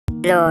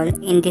Hello all,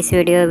 in this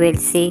video we'll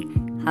see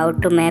how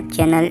to map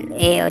channel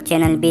A or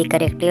channel B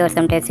correctly, or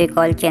sometimes we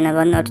call channel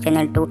 1 or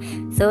channel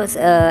 2. So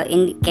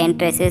in CAN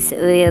traces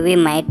we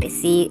might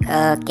see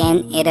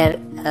CAN error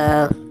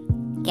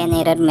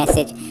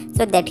message.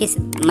 So that is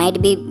might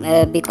be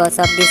because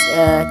of this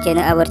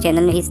channel, our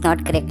channel is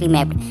not correctly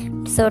mapped.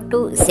 So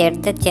to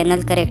set the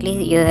channel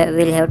correctly,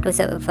 will have to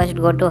first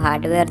go to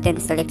hardware,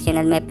 then select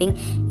channel mapping,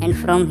 and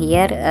from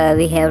here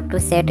we have to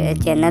set a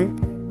channel.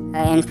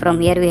 And from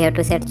here we have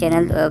to set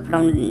channel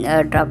from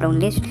drop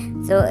down list.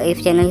 So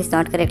if channel is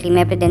not correctly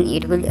mapped, then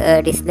it will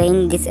display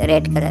in this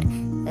red color.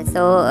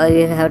 So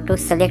you have to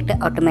select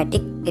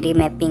automatic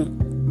remapping.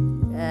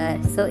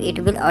 So it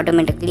will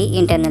automatically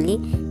internally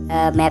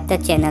map the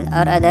channel,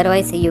 or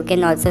otherwise you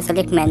can also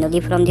select manually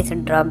from this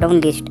drop down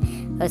list.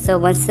 So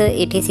once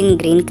it is in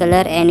green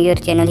color and your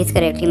channel is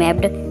correctly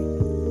mapped,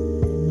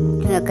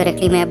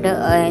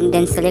 and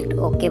then select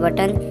OK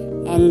button,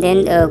 and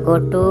then go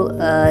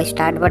to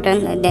start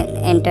button,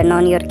 and turn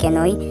on your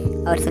CANoe,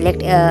 or select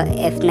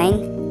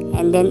F9,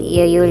 and then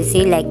you will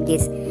see like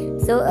this.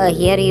 So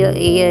here you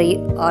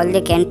all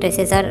the CAN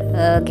traces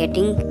are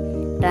getting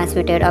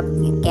transmitted of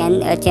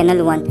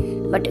channel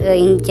 1, but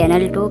in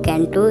channel 2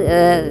 CAN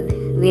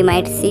 2 we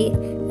might see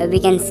we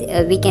can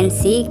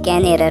see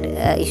CAN error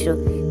issue.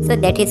 So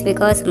that is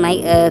because my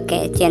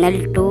channel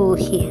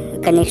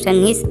 2 connection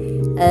is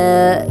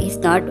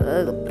not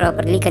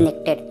properly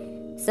connected.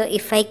 So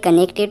if I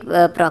connect it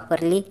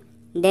properly,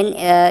 then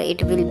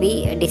it will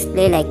be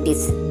display like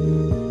this.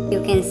 You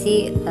can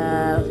see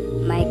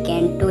my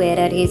CAN 2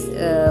 error is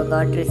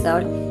got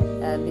resolved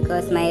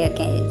because my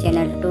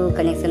channel 2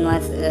 connection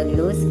was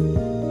loose.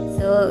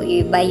 So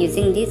by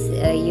using this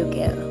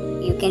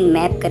you can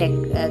map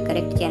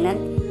correct channel,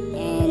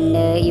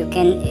 and you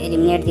can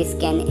eliminate this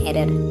CAN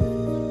error.